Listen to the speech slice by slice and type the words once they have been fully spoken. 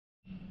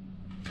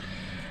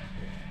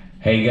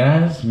Hey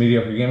guys,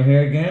 Mediocre Gamer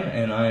here again,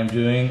 and I am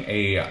doing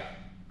a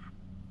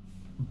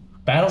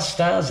Battle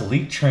Styles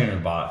Elite Trainer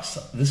box.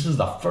 This is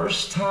the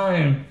first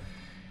time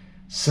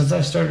since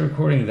I started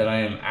recording that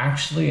I am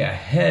actually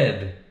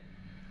ahead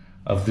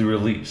of the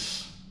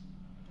release.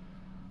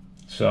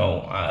 So,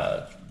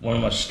 one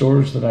of my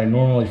stores that I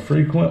normally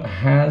frequent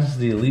has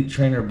the Elite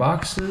Trainer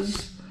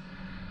boxes.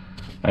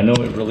 I know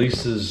it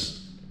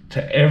releases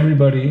to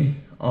everybody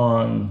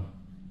on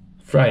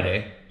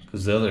Friday,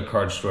 because the other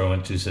card store I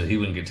went to said he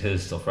wouldn't get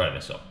his till Friday.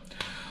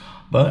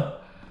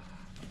 But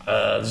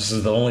this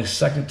is the only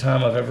second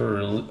time I've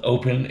ever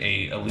opened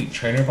a Elite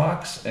Trainer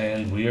box,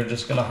 and we are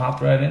just gonna hop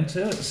right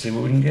into it and see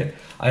what we can get.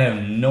 I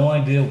have no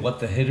idea what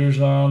the hitters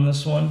are on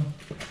this one.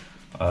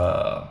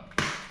 I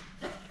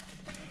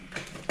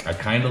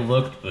kind of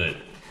looked, but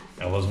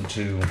I wasn't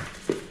too.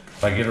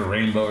 If I get a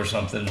rainbow or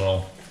something,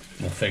 we'll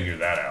figure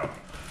that out.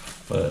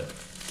 But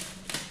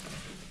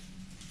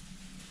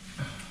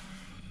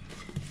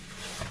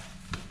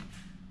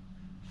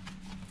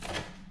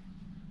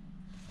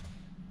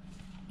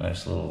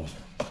nice little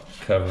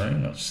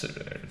covering. Let's sit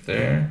right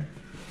there.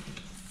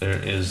 There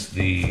is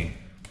the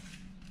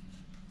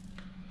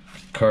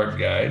card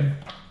guide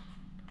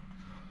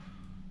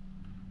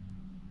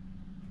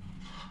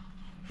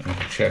and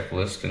the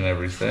checklist and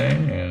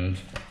everything, and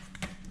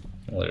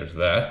well, there's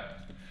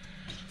that.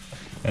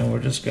 And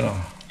we're just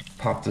gonna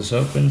pop this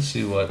open,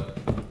 see what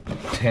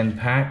 10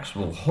 packs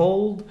will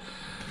hold.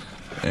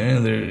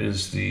 And there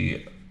is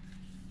the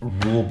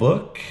rule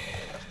book.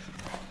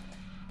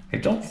 I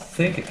don't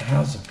think it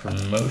has a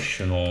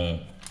promotional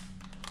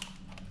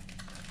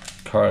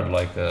card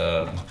like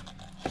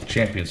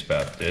Champion's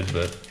Path did,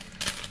 but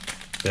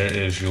there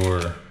is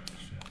your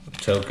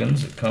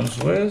tokens it comes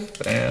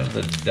with, and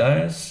the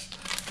dice.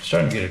 I'm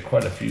starting to get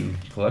quite a few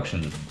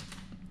collections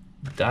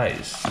of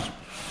dice.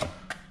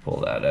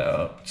 Pull that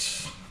out.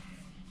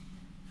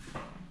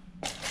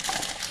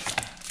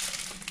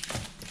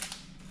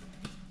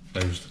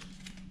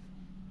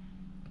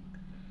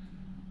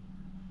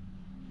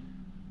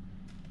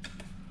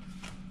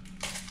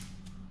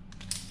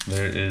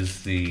 There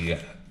is the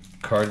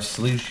card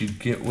sleeves you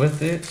get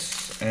with it,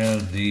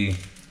 and the.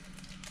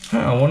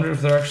 I wonder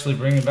if they're actually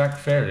bringing back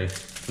Fairy,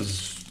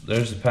 because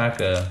there's a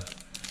pack of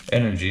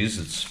energies.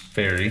 It's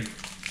Fairy.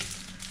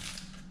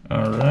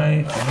 All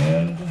right,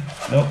 and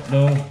nope,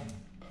 no.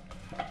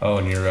 Oh,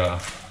 and your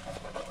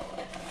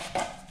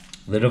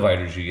the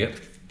dividers you get.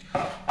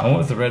 I went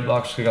with the red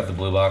box. I got the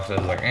blue box. I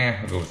was like,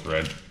 I'll go with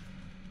red.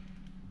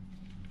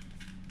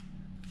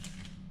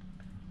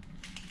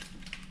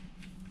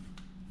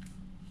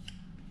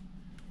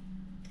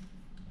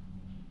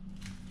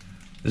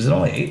 Is it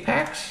only 8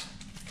 packs?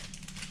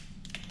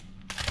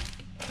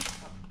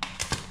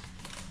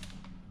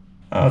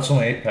 Oh, it's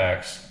only 8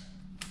 packs.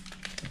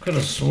 I could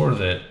have swore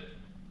that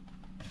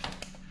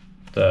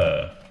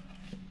the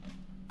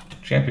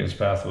Champion's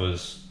Path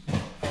was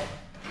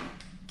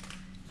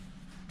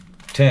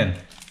 10.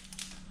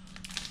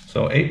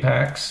 So 8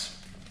 packs.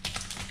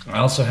 I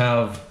also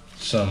have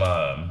some,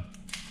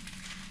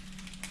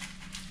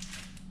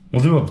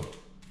 we'll do a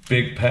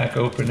big pack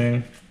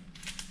opening,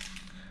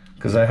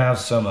 because I have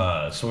some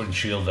Sword and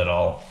Shield that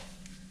I'll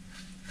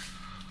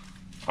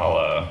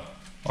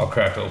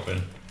crack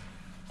open.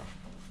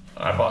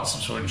 I bought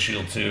some Sword and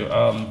Shield too.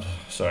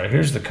 Sorry,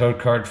 here's the code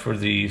card for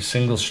the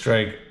single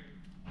strike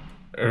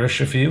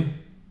Urshifu.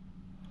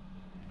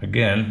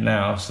 Again,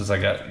 now since I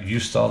got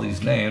used to all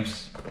these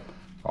names,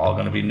 all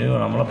gonna be new,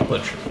 and I'm gonna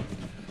butcher them.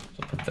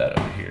 So put that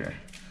over here.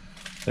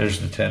 There's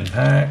the 10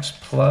 packs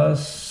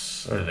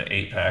plus, or the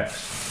 8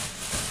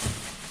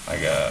 packs. I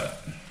got.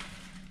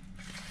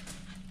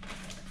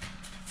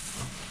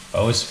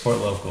 Always support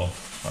local.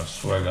 I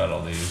swear I got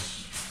all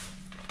these.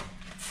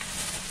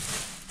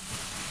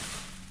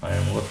 I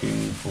am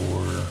looking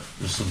for,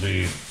 this will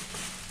be,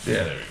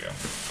 yeah, there we go.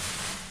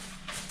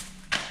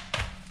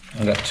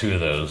 I got 2 of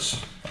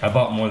those. I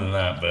bought more than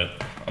that,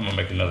 but I'm gonna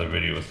make another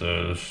video with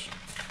those.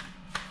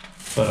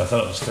 But I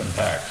thought it was 10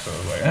 packs, so I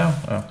was like,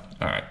 oh,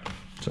 all right.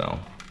 So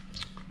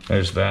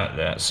there's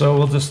that. So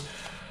we'll just,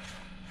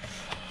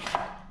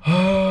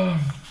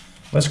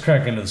 let's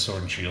crack into the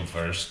Sword and Shield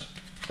first.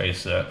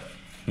 Face that.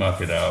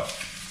 Knock it out,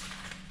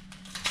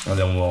 and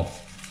then we'll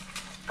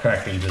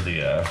crack into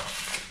the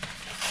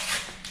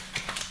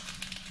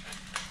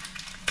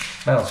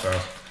Battle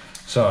Styles.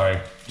 Sorry,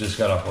 just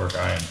got off work.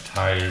 I am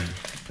tired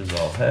as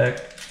all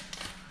heck.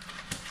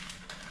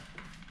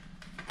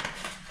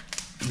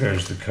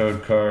 There's the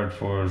code card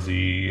for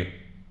the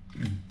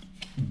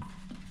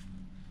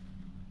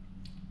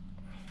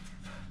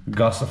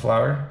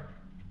Gossiflower.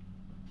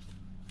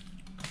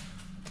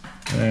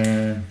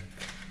 And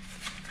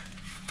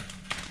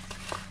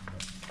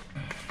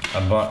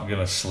I'm not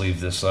gonna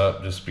sleeve this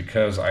up just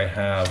because I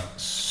have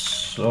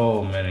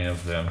so many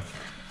of them.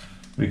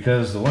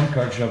 Because the one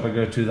card shop I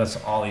go to, that's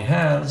all he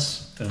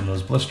has in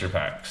those blister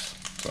packs.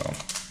 So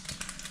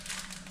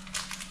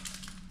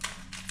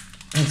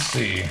let's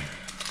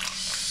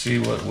see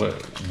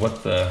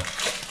what the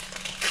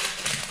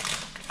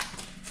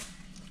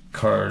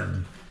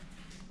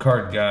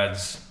card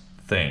gods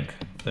think.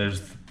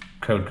 There's the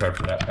code card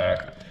for that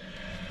pack.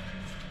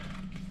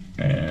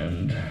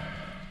 And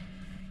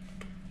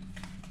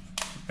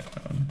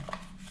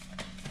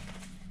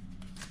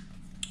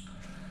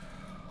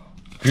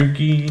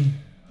Grookey,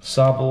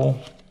 Sobble,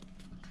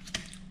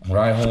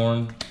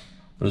 Rhyhorn,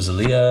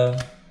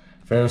 Rosalia,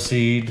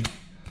 Ferroseed,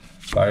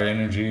 Fire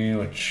Energy,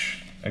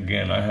 which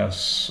again I have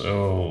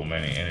so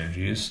many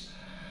energies.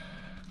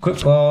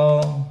 Quick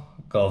Ball,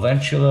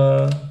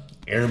 Galvantula,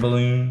 Air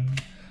Balloon,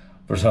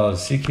 Versatile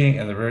Sea King,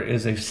 and the rare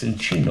is a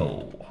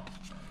Cinccino.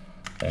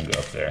 And go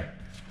up there.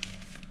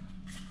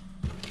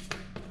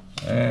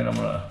 And I'm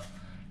gonna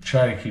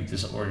try to keep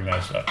this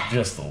organized up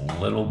just a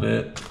little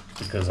bit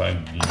because I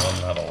know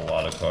I'm not a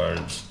lot of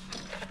cards.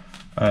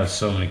 I have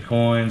so many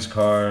coins,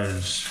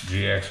 cards,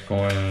 GX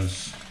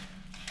coins.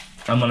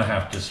 I'm gonna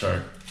have to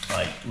start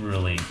like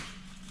really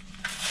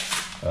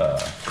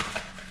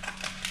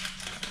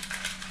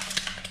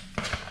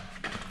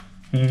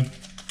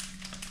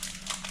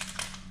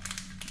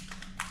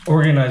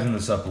organizing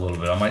this up a little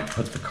bit. I might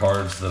put the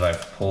cards that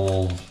I've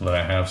pulled that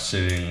I have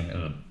sitting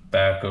in the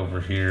back over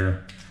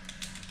here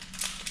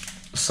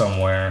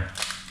somewhere.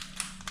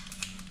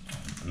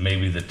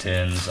 Maybe the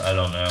tins, I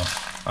don't know.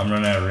 I'm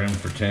running out of room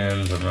for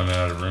tins. I'm running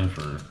out of room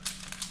for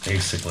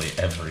basically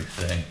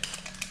everything.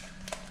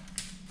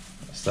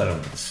 Set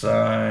over to the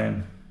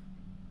side.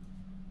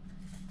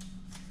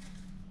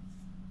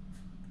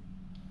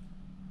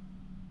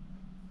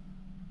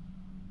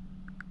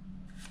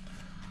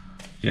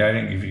 Yeah, I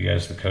didn't give you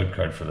guys the code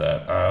card for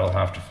that. I'll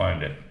have to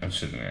find it. It's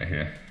sitting right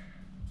here.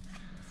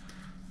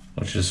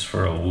 Which is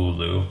for a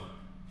Wooloo.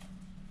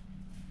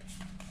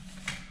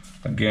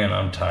 Again,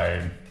 I'm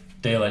tired.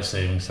 Daylight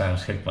savings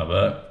time's kicked my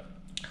butt.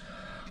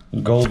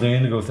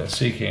 Golden to go with that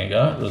Sea King I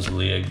got.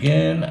 Rosalia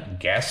again.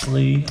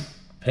 Ghastly.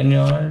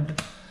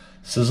 Piniard.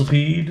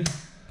 Sizzlepede.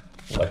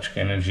 Electric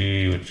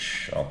Energy,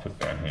 which I'll put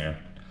down here.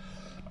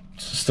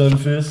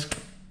 Stunfisk.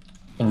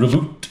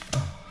 Reboot.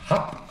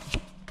 Hop.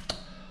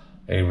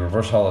 A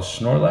reverse holo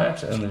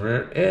Snorlax, and the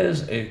rare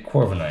is a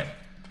Corviknight.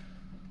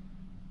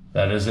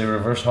 That is a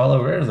reverse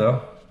holo rare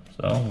though,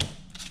 so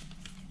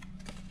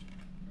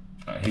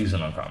he's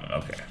an uncommon.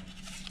 Okay,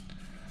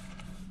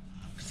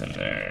 it's in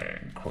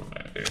there.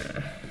 Corviknight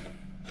there.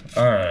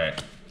 All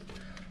right,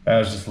 that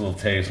was just a little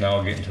taste. Now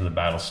we'll get into the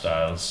battle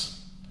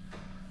styles.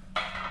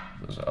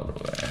 Goes all the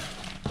way.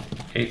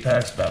 8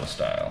 packs battle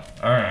style.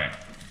 All right.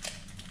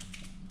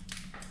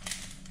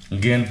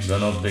 Again,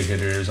 don't know the big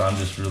hitters. I'm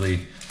just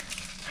really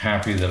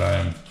happy that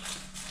I'm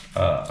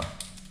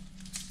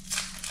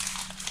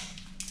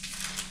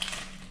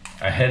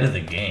ahead of the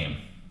game.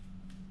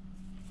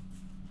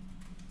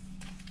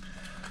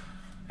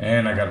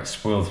 And I got it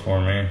spoiled for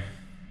me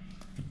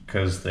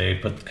because they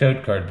put the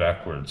code card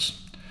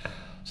backwards.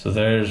 So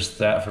there's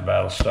that for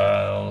battle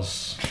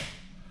styles.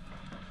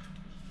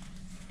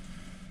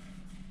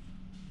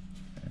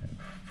 And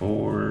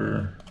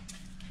 4.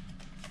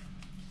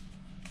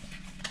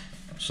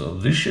 So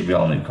these should be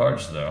all new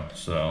cards though.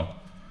 So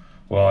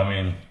well, I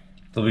mean,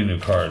 there'll be new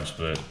cards,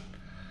 but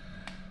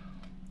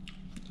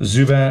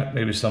Zubat,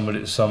 maybe some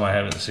I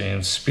haven't seen.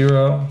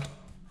 Spearow,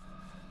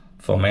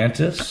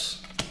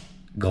 Fomantis,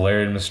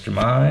 Galarian Mr.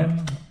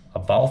 Mime, a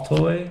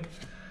Baltoy,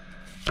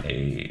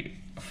 a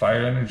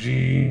Fire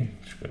Energy,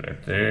 let's go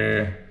right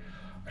there.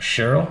 A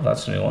Cheryl,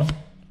 that's a new one.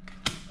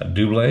 A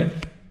Doublade,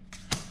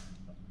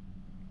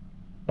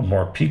 a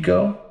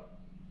Morpeko.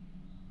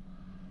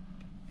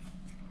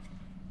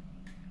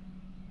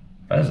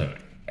 That is an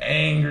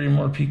angry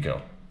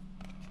Morpeko.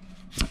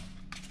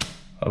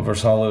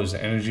 Reverse holo is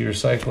an energy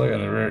recycler,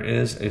 and the rare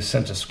is a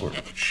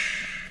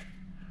Centiskorch.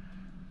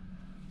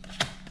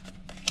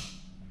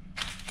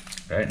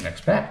 Alright,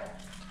 next pack.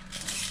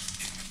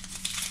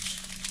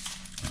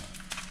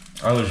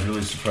 I was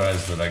really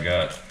surprised that I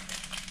got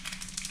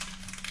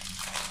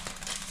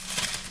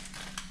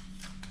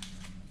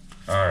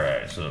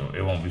alright, so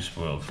it won't be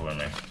spoiled for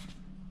me.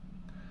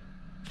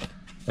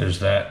 There's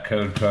that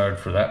code card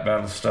for that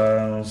battle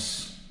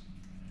styles.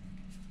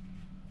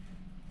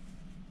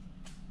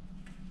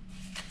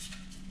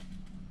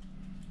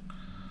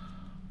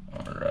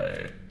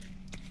 Alright.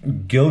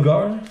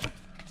 Gilgar.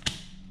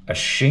 A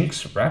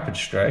Shinx Rapid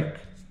Strike.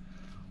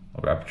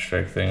 A Rapid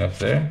Strike thing up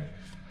there.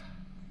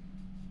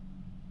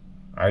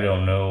 I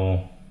don't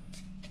know.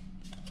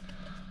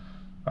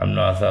 I'm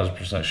not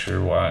 1000%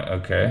 sure why.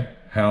 Okay.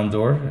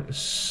 Houndour.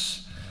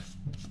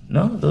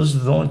 No, those are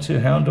the only two.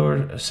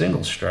 Houndour, a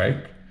single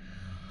strike.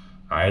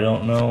 I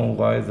don't know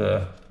why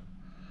those.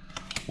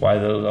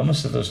 I'm gonna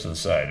set those to the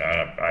side.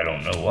 I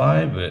don't know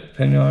why, but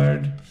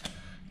Piniard,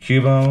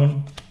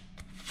 Cubone,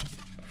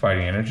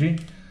 Fighting Energy,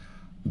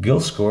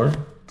 Gilscore,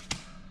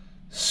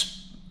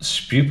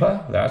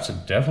 Spupa. That's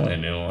definitely a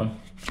new one.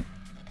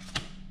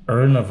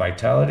 Urn of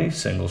Vitality,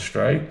 single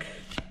strike.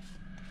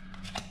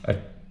 A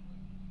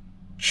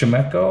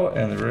Chimecho,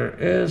 and the rare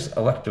is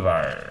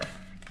Electivire.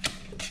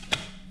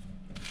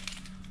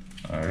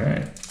 All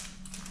right.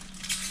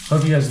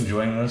 Hope you guys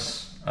enjoying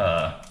this.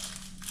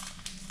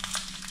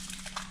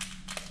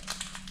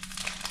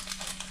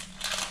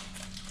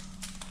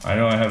 I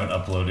know I haven't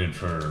uploaded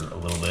for a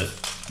little bit,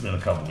 been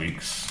a couple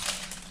weeks.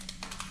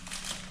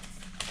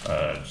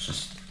 It's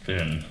just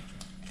been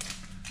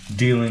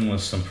dealing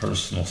with some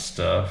personal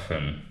stuff,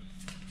 and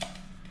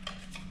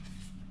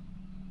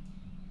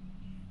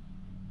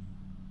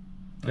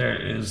there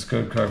is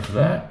code card for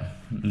that.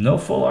 No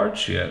full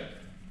arts yet.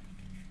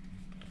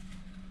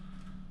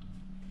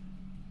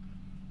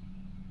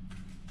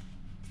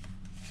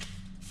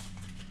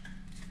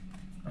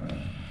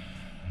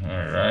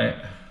 Alright.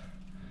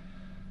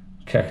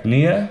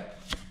 Cacnea,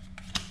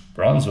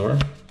 Bronzor,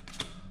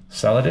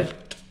 Saladit,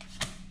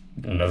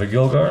 another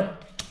Gilgar,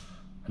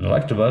 an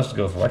Electabuzz to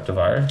go with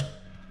Electivire,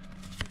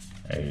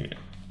 a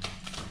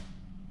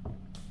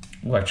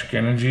Electric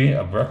Energy,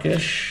 a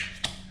Bruckish,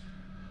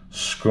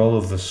 Scroll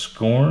of the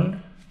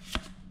Scorn.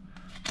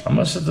 I'm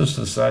going to set this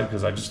to the side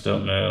because I just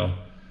don't know.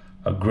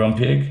 A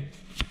Grumpig,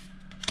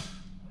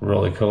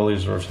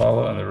 Roly-Coly's Reverse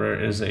Hollow, and the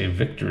rare is a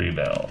Victory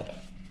Bell.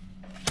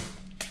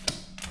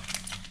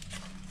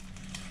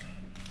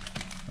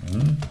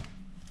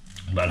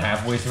 About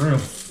halfway through.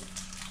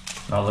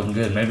 Not looking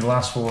good. Maybe the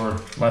last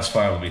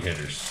five will be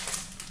hitters.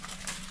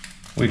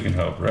 We can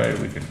hope, right?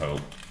 We can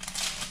hope.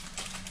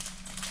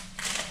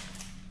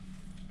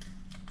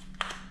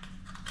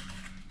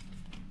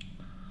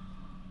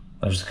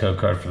 There's the code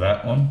card for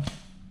that one.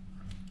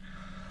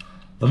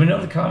 Let me know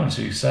in the comments.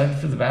 Are you excited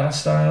for the battle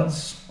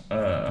styles?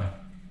 There's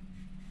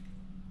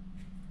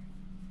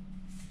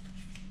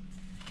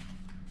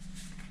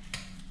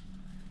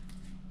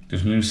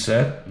a new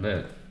set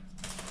that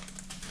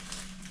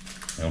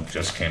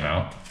just came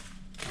out.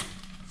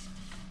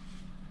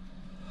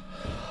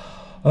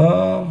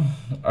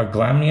 A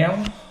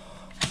Glammeow,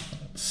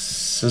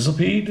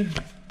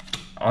 Sizzlipede,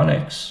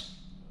 Onyx,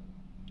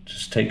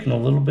 just taking a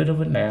little bit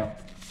of a nap.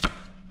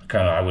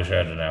 I wish I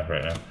had a nap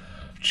right now.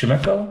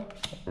 Chimecho,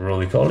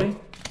 Roly-Coly,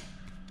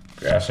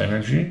 Grass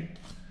Energy,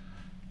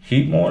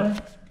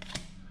 Heatmore,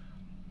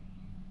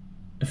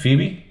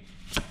 Phoebe,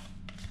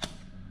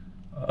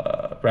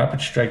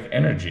 Rapid Strike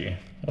Energy.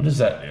 What does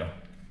that do?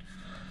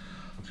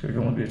 So you're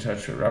going to be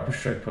attached to a Rapid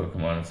Strike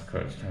Pokemon if the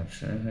card is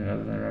attached to anything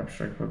other than a Rapid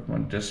Strike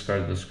Pokemon.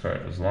 Discard this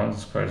card. As long as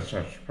this card is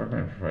attached to a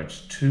Pokemon, it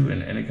provides 2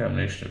 in any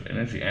combination of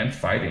energy and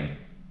fighting.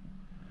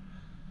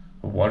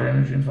 Water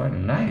energy and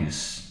fighting.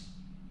 Nice.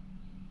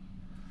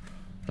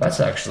 That's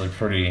actually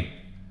pretty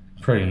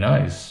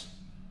nice.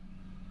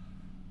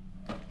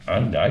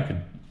 I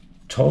could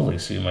totally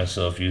see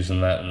myself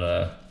using that in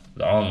the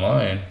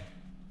online.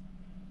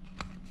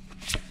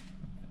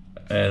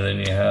 And then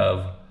you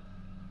have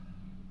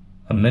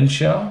a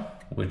Minchao,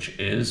 which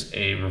is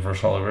a reverse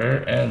holo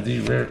rare, and the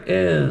rare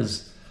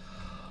is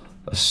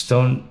a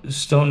Stone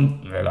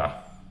Journer,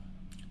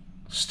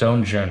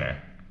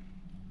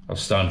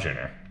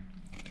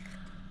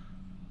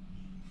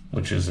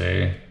 which is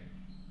you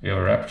have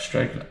a Rapid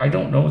Strike. I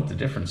don't know what the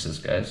difference is,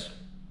 guys.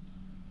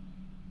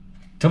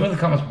 Tell me in the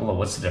comments below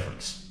what's the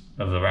difference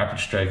of the Rapid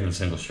Strike and the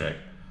Single Strike,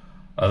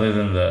 other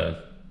than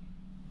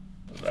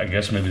I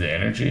guess maybe the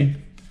energy.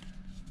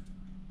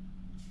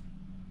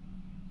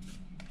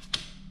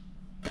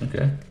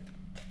 Okay.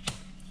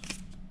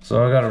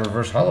 So I got a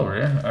reverse holo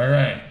rare.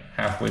 Alright,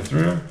 halfway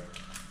through.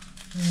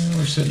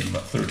 We're sitting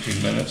about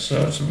 13 minutes,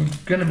 so it's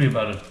going to be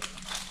about a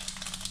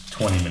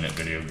 20-minute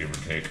video, give or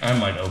take. I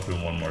might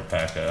open one more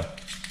pack of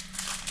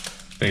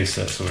base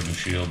set Sword and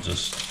Shield,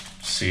 just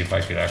see if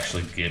I could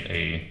actually get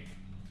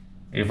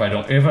if I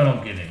don't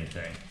get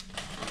anything,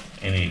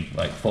 any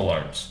like full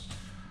arts.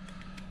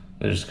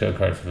 There's a code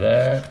card for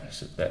that.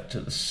 Set that to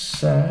the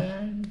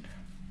side.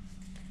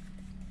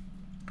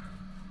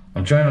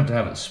 I'm trying not to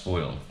have it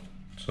spoiled,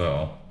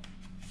 so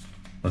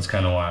that's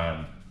kind of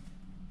why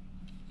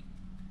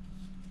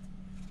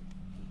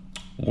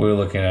we're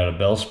looking at a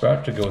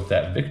Bellsprout to go with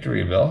that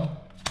Victory Bell,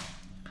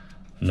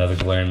 another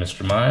Galarian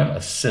Mr. Mime,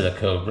 a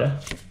Cobra,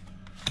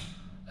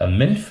 a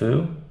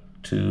Minfu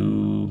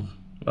to,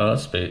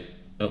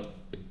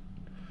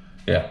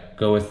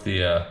 go with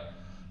the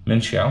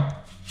Minchao,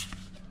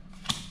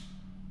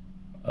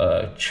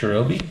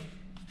 Cherubi,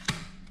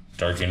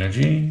 Dark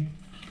Energy,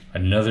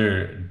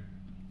 another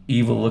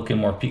evil looking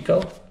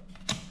Morpeko,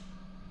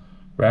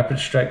 Rapid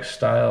Strike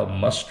style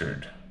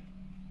Mustard.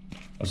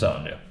 What's that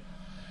one do?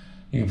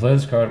 You can play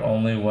this card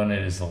only when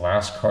it is the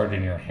last card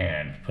in your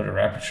hand. Put a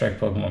Rapid Strike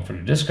Pokemon from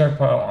your discard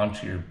pile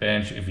onto your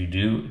bench. If you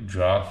do,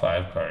 draw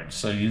 5 cards.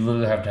 So you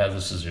literally have to have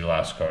this as your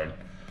last card.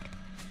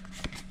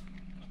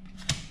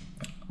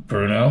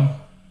 Bruno.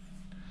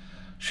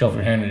 Shelf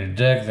your hand in your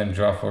deck, then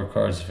draw 4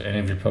 cards. If any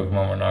of your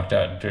Pokemon were knocked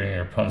out during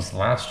your opponent's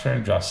last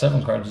turn, draw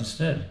 7 cards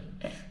instead.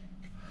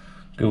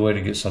 Good way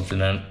to get something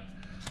in.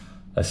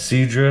 A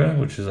Seadra,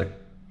 which is like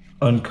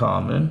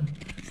uncommon.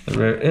 The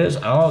rare is,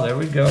 oh, there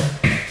we go.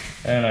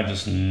 And I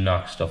just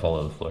knocked stuff all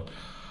over the floor.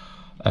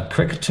 A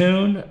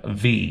Cricketune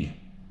V.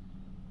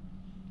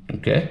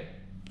 Okay.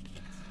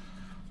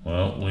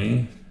 Well,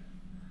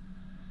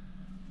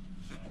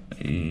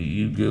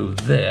 you go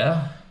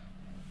there.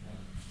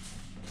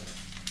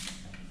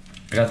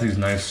 I got these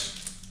nice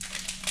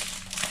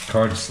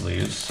card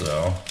sleeves,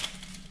 so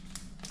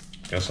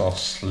Guess I'll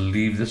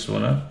sleeve this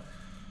one up.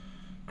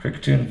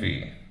 Cricketune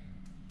V.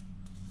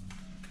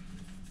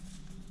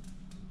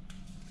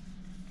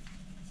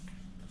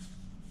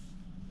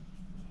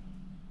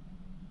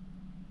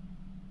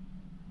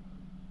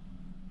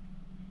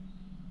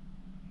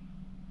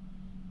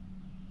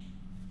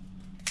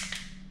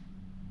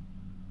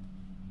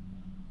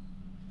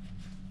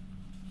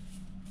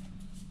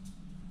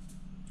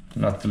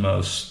 Not the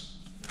most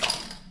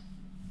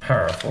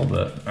powerful,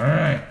 but all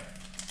right.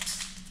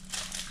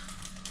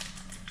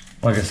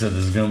 Like I said,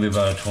 this is gonna be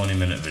about a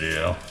 20-minute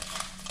video.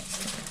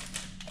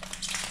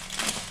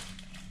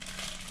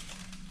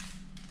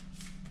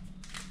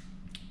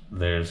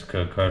 There's a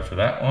code card for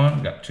that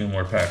one. Got 2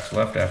 more packs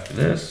left after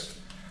this.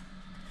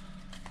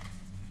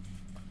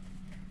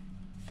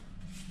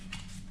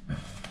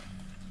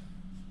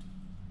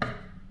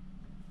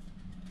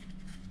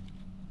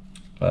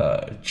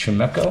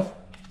 Chimeco,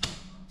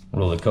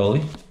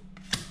 Roly-Coly,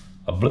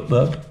 a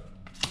Blipbug,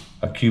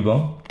 a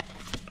Cubone,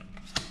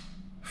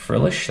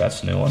 Frillish,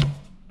 that's a new one.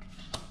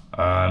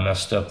 I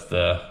messed up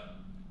the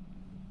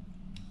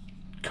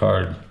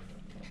card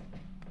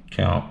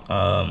count.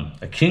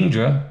 A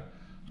Kingdra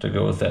to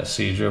go with that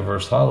Seadra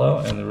reverse holo,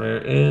 and the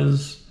rare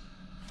is,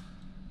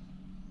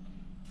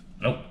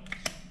 nope,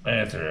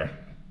 that's a rare.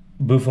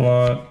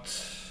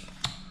 Bouffalante,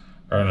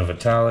 Urn of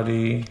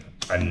Vitality,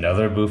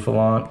 another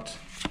Bouffalante,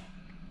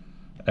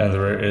 and the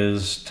rare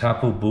is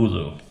Tapu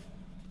Bulu.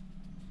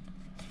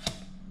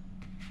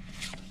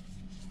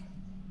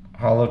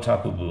 Holo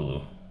Tapu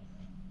Bulu.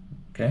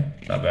 Okay,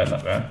 not bad,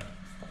 not bad.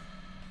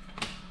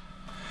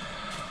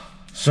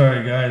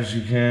 Sorry guys,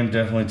 you can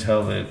definitely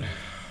tell that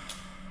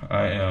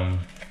I am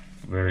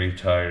very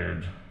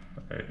tired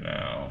right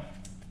now.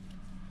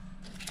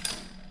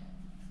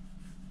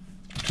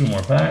 2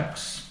 more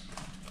packs.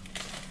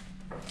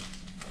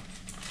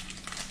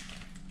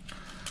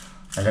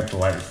 I got the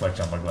light reflect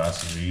on my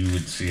glasses, so you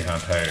would see how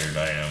tired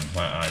I am.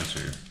 My eyes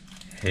are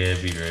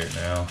heavy right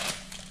now.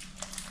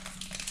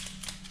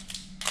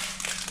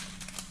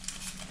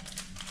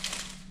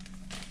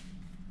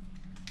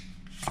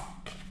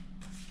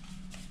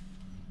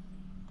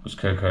 What's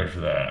code card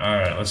for that? All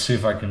right, let's see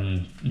if I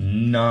can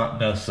not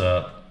mess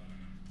up.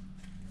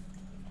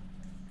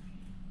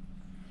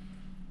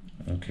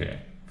 Okay,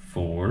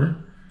 4.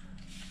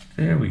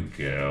 There we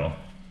go.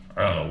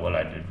 I don't know what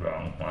I did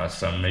wrong last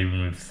time. Maybe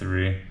moved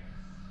 3.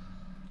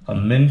 A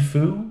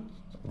Minfu,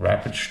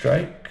 Rapid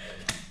Strike.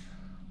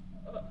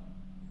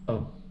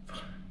 A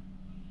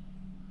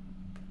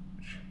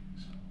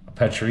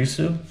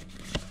Pachirisu.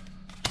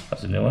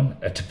 That's a new one.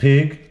 A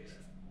Tepig,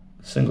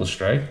 Single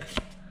Strike.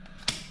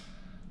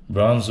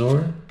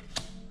 Bronzor,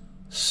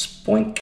 Spoink,